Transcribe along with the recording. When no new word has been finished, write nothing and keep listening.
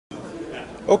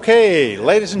Okay,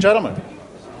 ladies and gentlemen,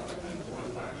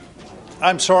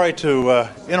 I'm sorry to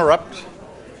interrupt.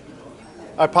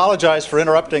 I apologize for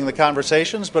interrupting the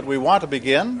conversations, but we want to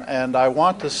begin, and I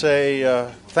want to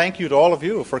say thank you to all of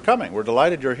you for coming. We're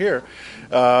delighted you're here.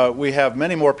 We have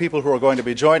many more people who are going to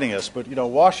be joining us, but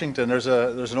Washington, there's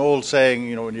an old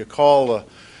saying, when you call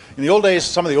in the old days,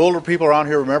 some of the older people around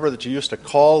here remember that you used to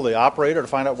call the operator to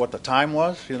find out what the time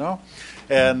was.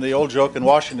 And the old joke in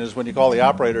Washington is when you call the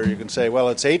operator, you can say, well,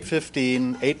 it's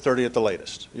 8:15, 8:30 at the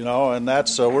latest, and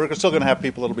that's, we're still going to have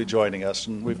people that will be joining us,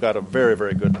 and we've got a very,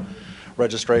 very good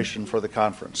registration for the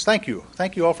conference. Thank you.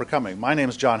 Thank you all for coming. My name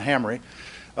is John Hamry.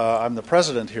 I'm the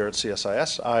president here at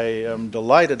CSIS. I am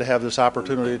delighted to have this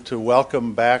opportunity to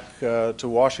welcome back to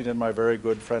Washington my very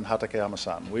good friend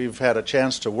Hatakeyama-san. We've had a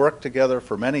chance to work together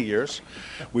for many years.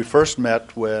 We first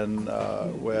met when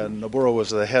Noboru was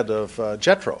the head of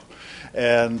JETRO,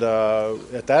 and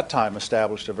at that time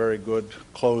established a very good,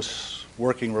 close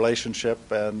working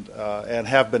relationship and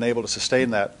have been able to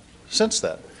sustain that since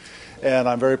then. And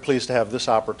I'm very pleased to have this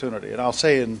opportunity. And I'll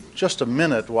say in just a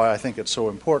minute why I think it's so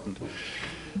important.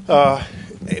 But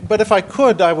if I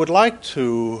could, I would like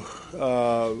to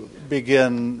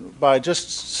begin by just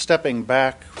stepping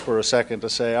back for a second to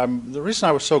say the reason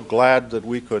I was so glad that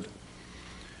we could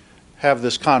have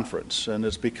this conference, and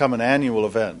it's become an annual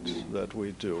event that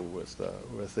we do with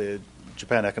the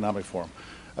Japan Economic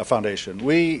Foundation,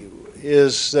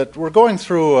 is that we're going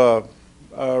through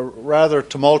a rather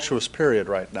tumultuous period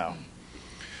right now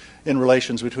in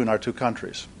relations between our two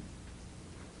countries.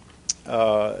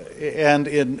 And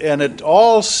it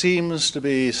all seems to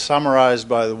be summarized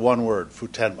by the one word,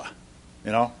 futenma.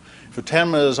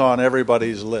 Futenma is on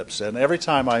everybody's lips. And every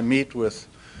time I meet with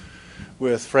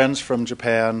friends from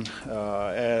Japan,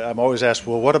 I'm always asked,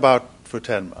 well, what about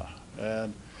futenma?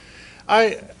 And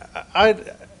I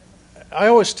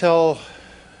always tell,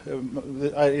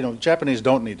 Japanese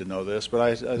don't need to know this,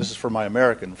 but this is for my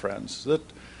American friends, that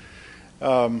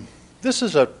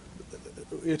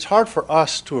it's hard for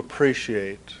us to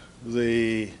appreciate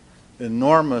the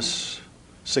enormous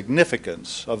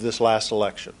significance of this last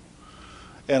election.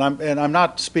 And I'm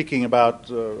not speaking about,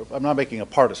 I'm not making a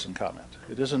partisan comment.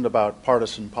 It isn't about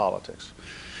partisan politics.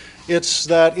 It's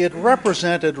that it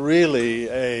represented really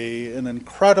an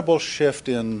incredible shift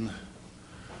in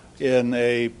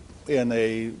an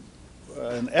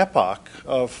epoch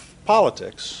of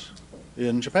politics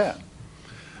in Japan.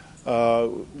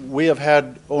 We have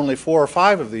had only 4 or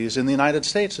 5 of these in the United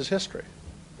States as history.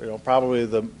 Probably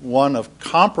the one of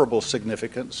comparable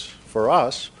significance for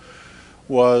us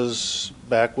was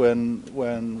back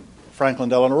when Franklin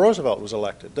Delano Roosevelt was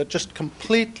elected. That just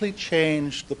completely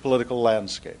changed the political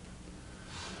landscape.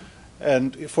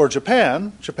 And for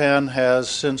Japan has,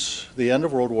 since the end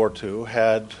of World War II,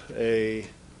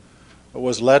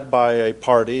 was led by a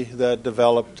party that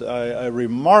developed a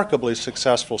remarkably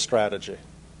successful strategy.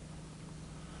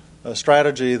 A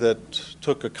strategy that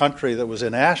took a country that was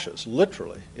in ashes,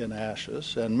 literally in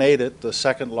ashes, and made it the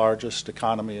second largest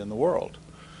economy in the world,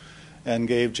 and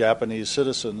gave Japanese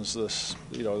citizens this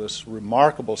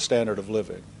remarkable standard of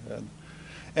living,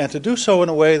 and to do so in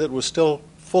a way that was still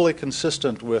fully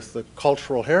consistent with the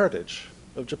cultural heritage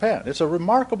of Japan. It's a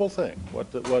remarkable thing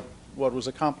what was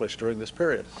accomplished during this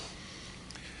period.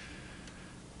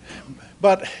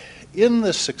 But in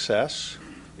this success,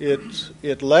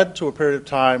 it led to a period of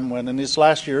time when, in these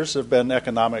last years, there have been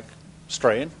economic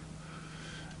strain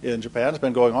in Japan. It's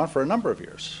been going on for a number of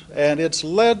years. And it's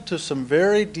led to some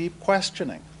very deep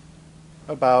questioning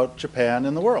about Japan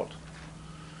in the world.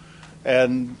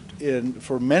 And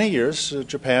for many years,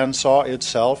 Japan saw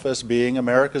itself as being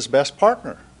America's best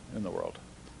partner in the world.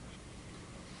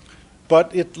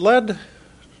 But it led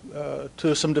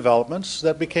to some developments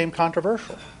that became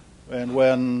controversial. And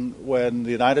when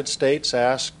the United States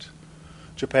asked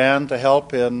Japan to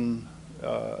help in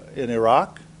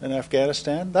Iraq and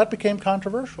Afghanistan, that became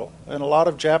controversial. And a lot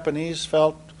of Japanese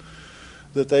felt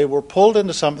that they were pulled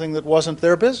into something that wasn't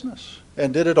their business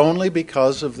and did it only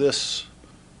because of this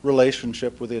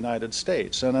relationship with the United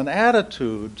States. And an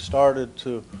attitude started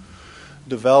to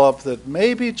develop that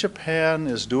maybe Japan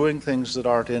is doing things that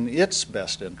aren't in its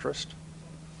best interest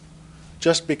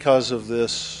just because of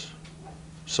this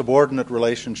subordinate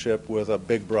relationship with a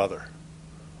big brother.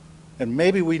 And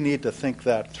maybe we need to think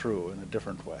that through in a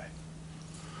different way.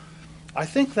 I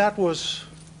think that was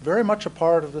very much a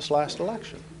part of this last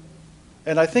election.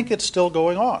 And I think it's still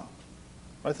going on.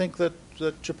 I think that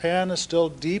Japan is still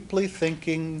deeply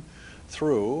thinking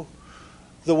through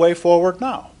the way forward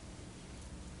now.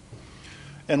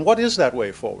 And what is that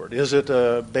way forward? Is it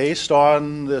based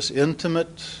on this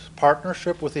intimate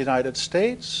partnership with the United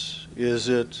States? Is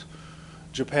it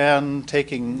Japan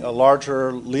taking a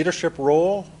larger leadership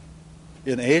role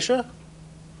in Asia?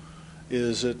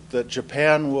 Is it that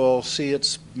Japan will see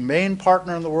its main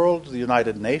partner in the world, the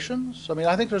United Nations? I mean,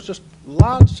 I think there's just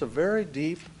lots of very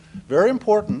deep, very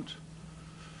important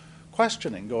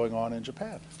questioning going on in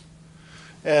Japan.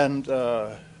 And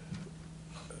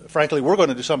frankly, we're going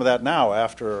to do some of that now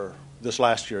after this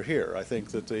last year here. I think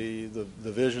that the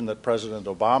vision that President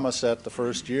Obama set the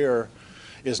first year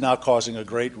is now causing a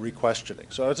great re-questioning.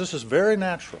 So this is very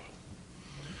natural.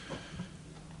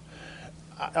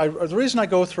 The reason I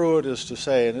go through it is to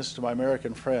say, and this is to my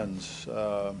American friends,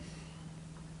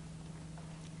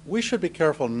 we should be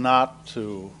careful not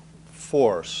to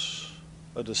force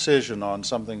a decision on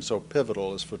something so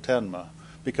pivotal as Futenma,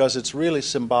 because it's really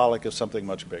symbolic of something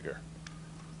much bigger.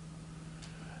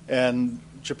 And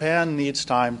Japan needs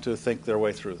time to think their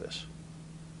way through this.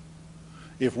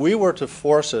 If we were to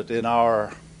force it in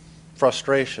our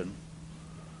frustration,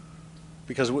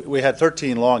 because we had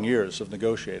 13 long years of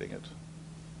negotiating it,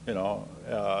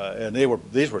 and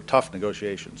these were tough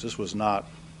negotiations. This was not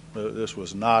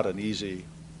an easy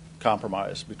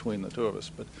compromise between the two of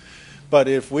us. But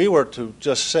if we were to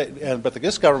just say, but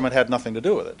this government had nothing to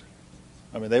do with it.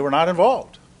 I mean, they were not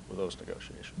involved with those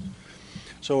negotiations.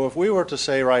 So if we were to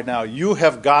say right now, you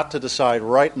have got to decide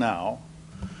right now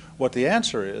what the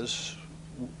answer is,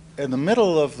 in the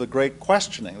middle of the great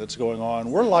questioning that's going on,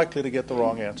 we're likely to get the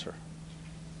wrong answer.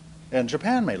 And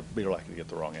Japan may be likely to get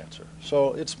the wrong answer.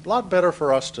 So it's a lot better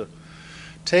for us to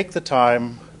take the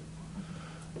time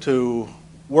to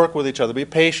work with each other, be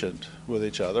patient with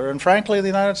each other. And frankly, the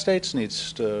United States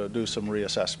needs to do some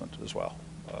reassessment as well.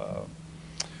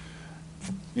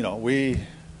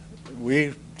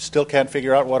 We still can't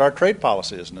figure out what our trade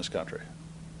policy is in this country.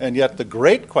 And yet the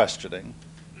great questioning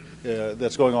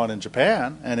that's going on in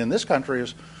Japan and in this country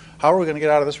is, how are we going to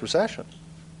get out of this recession?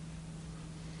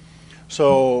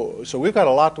 So we've got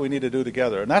a lot that we need to do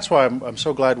together. And that's why I'm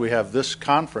so glad we have this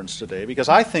conference today, because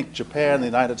I think Japan and the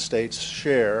United States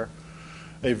share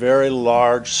a very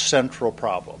large central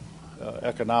problem,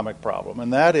 economic problem.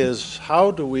 And that is,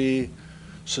 how do we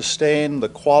sustain the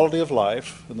quality of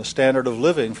life and the standard of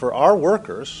living for our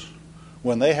workers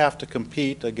when they have to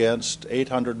compete against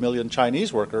 800 million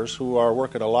Chinese workers who are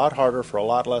working a lot harder for a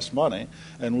lot less money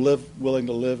and willing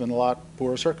to live in a lot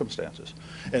poorer circumstances.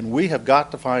 And we have got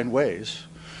to find ways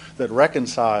that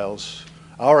reconciles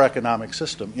our economic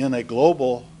system in a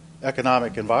global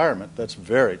economic environment that's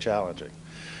very challenging.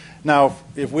 Now,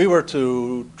 if we were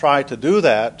to try to do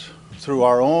that through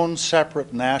our own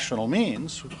separate national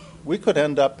means, we could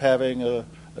end up having a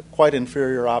quite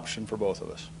inferior option for both of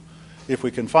us. If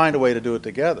we can find a way to do it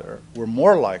together, we're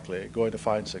more likely going to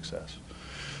find success.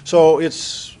 So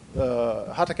it's,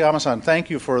 Hatakeyama-san, thank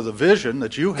you for the vision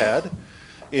that you had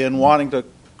in wanting to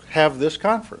have this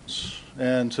conference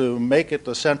and to make it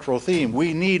the central theme.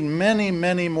 We need many,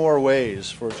 many more ways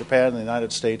for Japan and the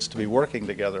United States to be working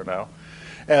together now,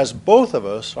 as both of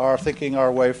us are thinking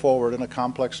our way forward in a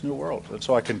complex new world. And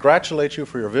so I congratulate you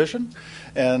for your vision,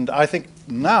 and I think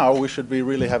now we should be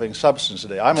really having substance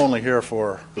today. I'm only here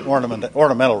for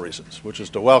ornamental reasons, which is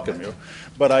to welcome you.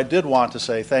 But I did want to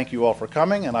say thank you all for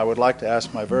coming, and I would like to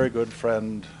ask my very good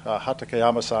friend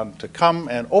Hatakeyama-san to come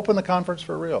and open the conference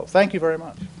for real. Thank you very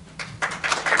much.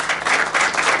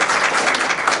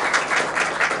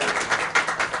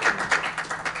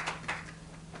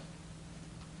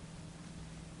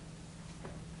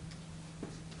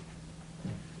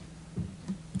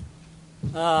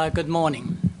 Good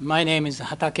morning. My name is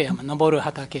Hatakeyama, Noboru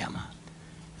Hatakeyama.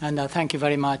 And thank you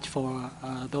very much for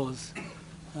those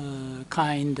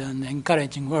kind and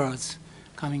encouraging words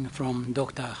coming from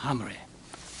Dr. Hamre.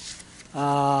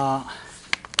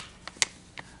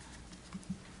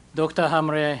 Dr.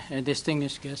 Hamre,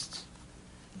 distinguished guests,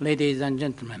 ladies and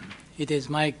gentlemen, it is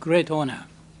my great honor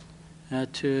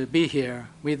to be here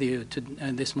with you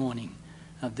this morning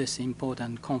at this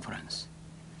important conference.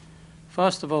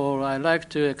 First of all, I'd like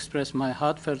to express my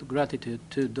heartfelt gratitude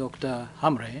to Dr.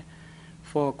 Hamre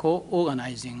for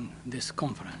co-organizing this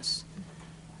conference,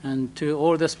 and to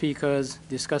all the speakers,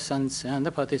 discussants, and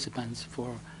the participants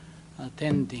for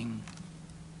attending.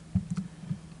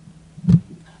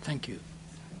 Thank you.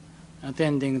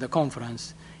 Attending the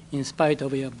conference in spite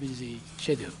of your busy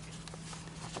schedule.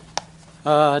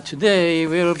 Today,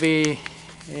 we'll be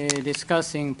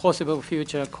discussing possible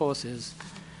future courses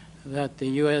that the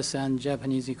U.S. and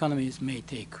Japanese economies may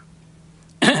take.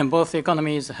 Both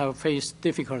economies have faced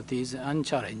difficulties and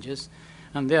challenges,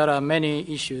 and there are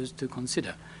many issues to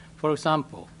consider. For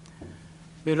example,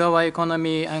 will our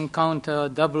economy encounter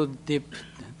double dip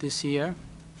this year?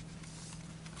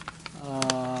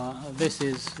 this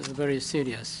is a very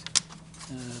serious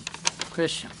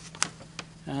question.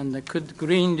 And could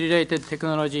green-related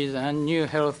technologies and new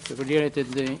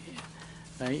health-related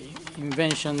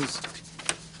inventions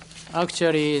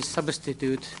actually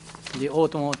substitute the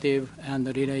automotive and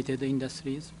related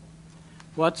industries?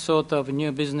 What sort of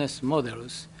new business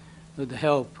models would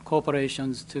help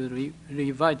corporations to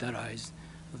revitalize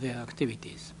their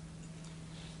activities?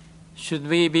 Should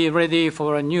we be ready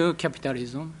for a new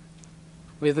capitalism,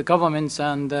 with the governments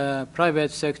and the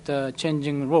private sector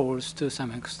changing roles to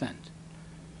some extent?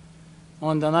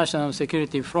 On the national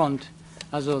security front,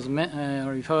 as was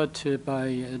referred to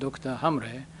by Dr.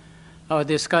 Hamre, our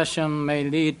discussion may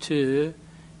lead to,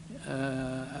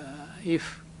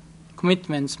 if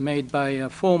commitments made by a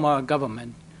former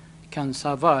government can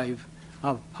survive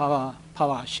a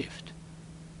power shift.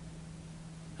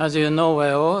 As you know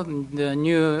well, the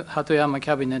new Hatoyama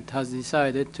cabinet has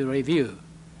decided to review,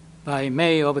 by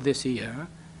May of this year,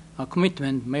 a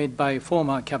commitment made by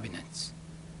former cabinets.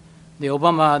 The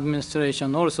Obama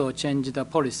administration also changed the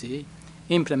policy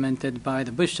implemented by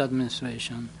the Bush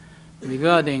administration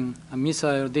regarding a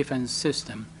missile defense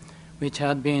system which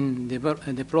had been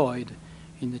deployed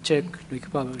in the Czech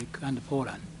Republic and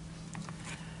Poland.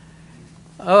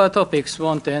 Our topics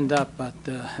won't end up at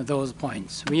those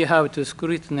points. We have to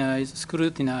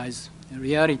scrutinize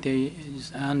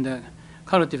realities and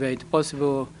cultivate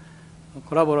possible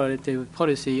collaborative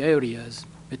policy areas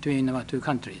between our two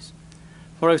countries.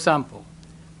 For example,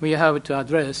 we have to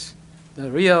address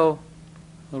the real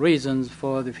reasons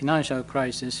for the financial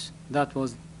crisis that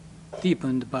was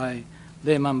deepened by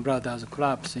Lehman Brothers'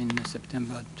 collapse in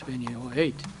September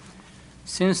 2008.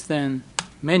 Since then,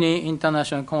 many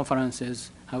international conferences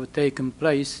have taken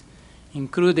place,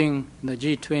 including the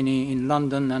G20 in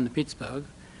London and Pittsburgh,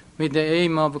 with the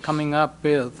aim of coming up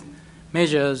with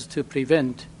measures to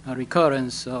prevent a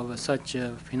recurrence of such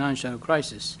a financial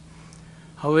crisis.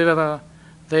 However,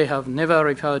 they have never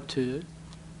referred to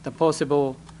the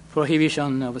possible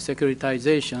prohibition of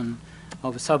securitization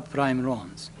of subprime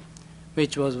loans,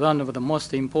 which was one of the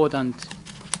most important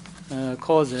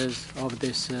causes of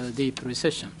this deep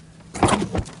recession.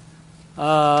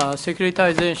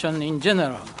 Securitization in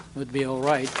general would be all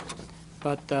right,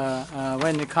 but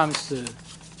when it comes to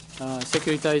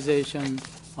securitization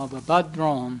of a bad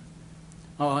loan,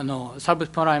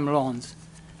 subprime loans,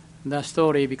 the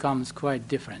story becomes quite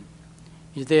different.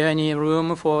 Is there any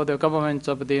room for the governments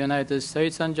of the United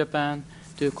States and Japan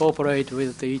to cooperate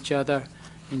with each other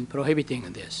in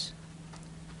prohibiting this?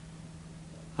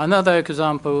 Another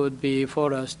example would be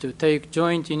for us to take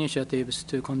joint initiatives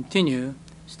to continue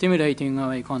stimulating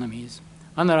our economies,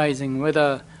 analyzing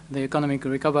whether the economic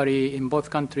recovery in both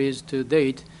countries to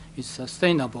date is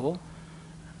sustainable,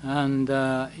 and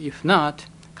if not,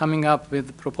 coming up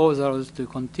with proposals to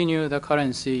continue the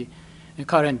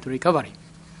current recovery.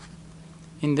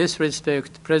 In this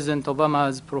respect, President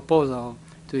Obama's proposal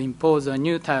to impose a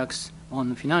new tax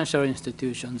on financial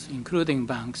institutions, including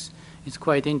banks, is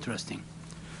quite interesting.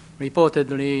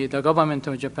 Reportedly, the government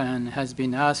of Japan has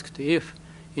been asked if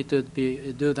it would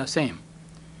do the same.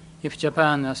 If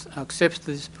Japan accepts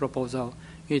this proposal,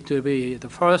 it will be the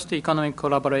first economic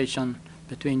collaboration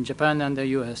between Japan and the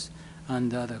U.S.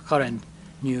 under the current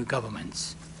new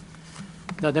governments.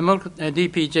 The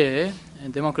DPJ,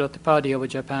 Democratic Party of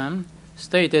Japan,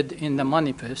 stated in the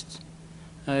manifest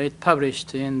it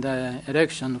published in the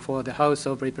election for the House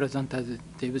of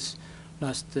Representatives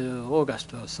last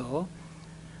August or so,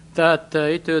 that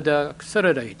it would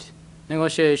accelerate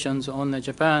negotiations on the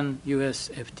Japan-US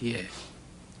FTA.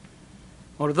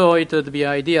 Although it would be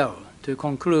ideal to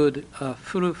conclude a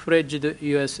full-fledged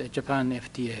US-Japan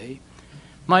FTA,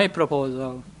 my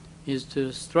proposal is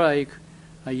to strike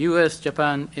a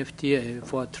US-Japan FTA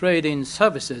for trade in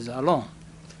services alone,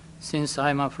 since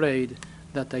I'm afraid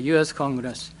that the U.S.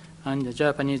 Congress and the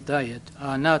Japanese Diet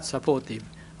are not supportive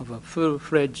of a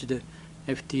full-fledged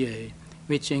FTA,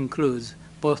 which includes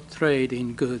both trade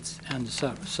in goods and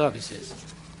services.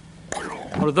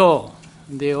 Although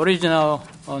the original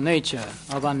nature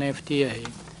of an FTA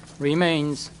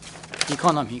remains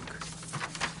economic,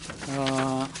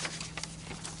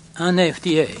 an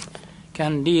FTA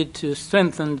can lead to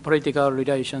strengthened political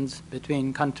relations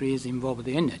between countries involved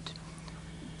in it.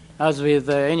 As with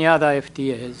any other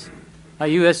FTAs, a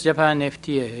U.S.-Japan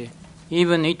FTA,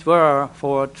 even if it were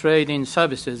for trade in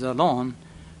services alone,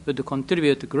 would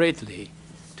contribute greatly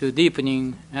to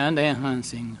deepening and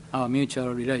enhancing our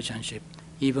mutual relationship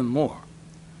even more.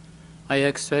 I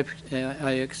expect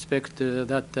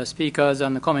that the speakers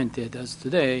and commentators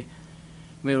today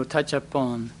will touch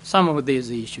upon some of these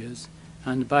issues,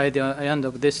 and by the end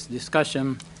of this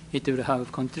discussion, it will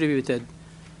have contributed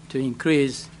to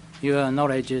increase your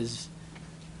knowledges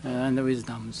and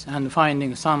wisdoms and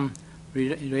finding some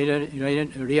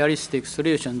realistic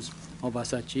solutions over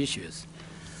such issues.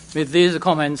 With these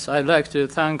comments, I'd like to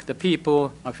thank the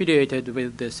people affiliated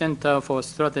with the Center for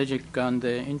Strategic and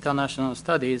International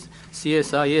Studies,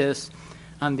 CSIS,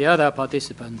 and the other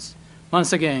participants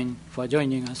once again for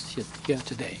joining us here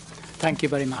today. Thank you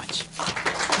very much.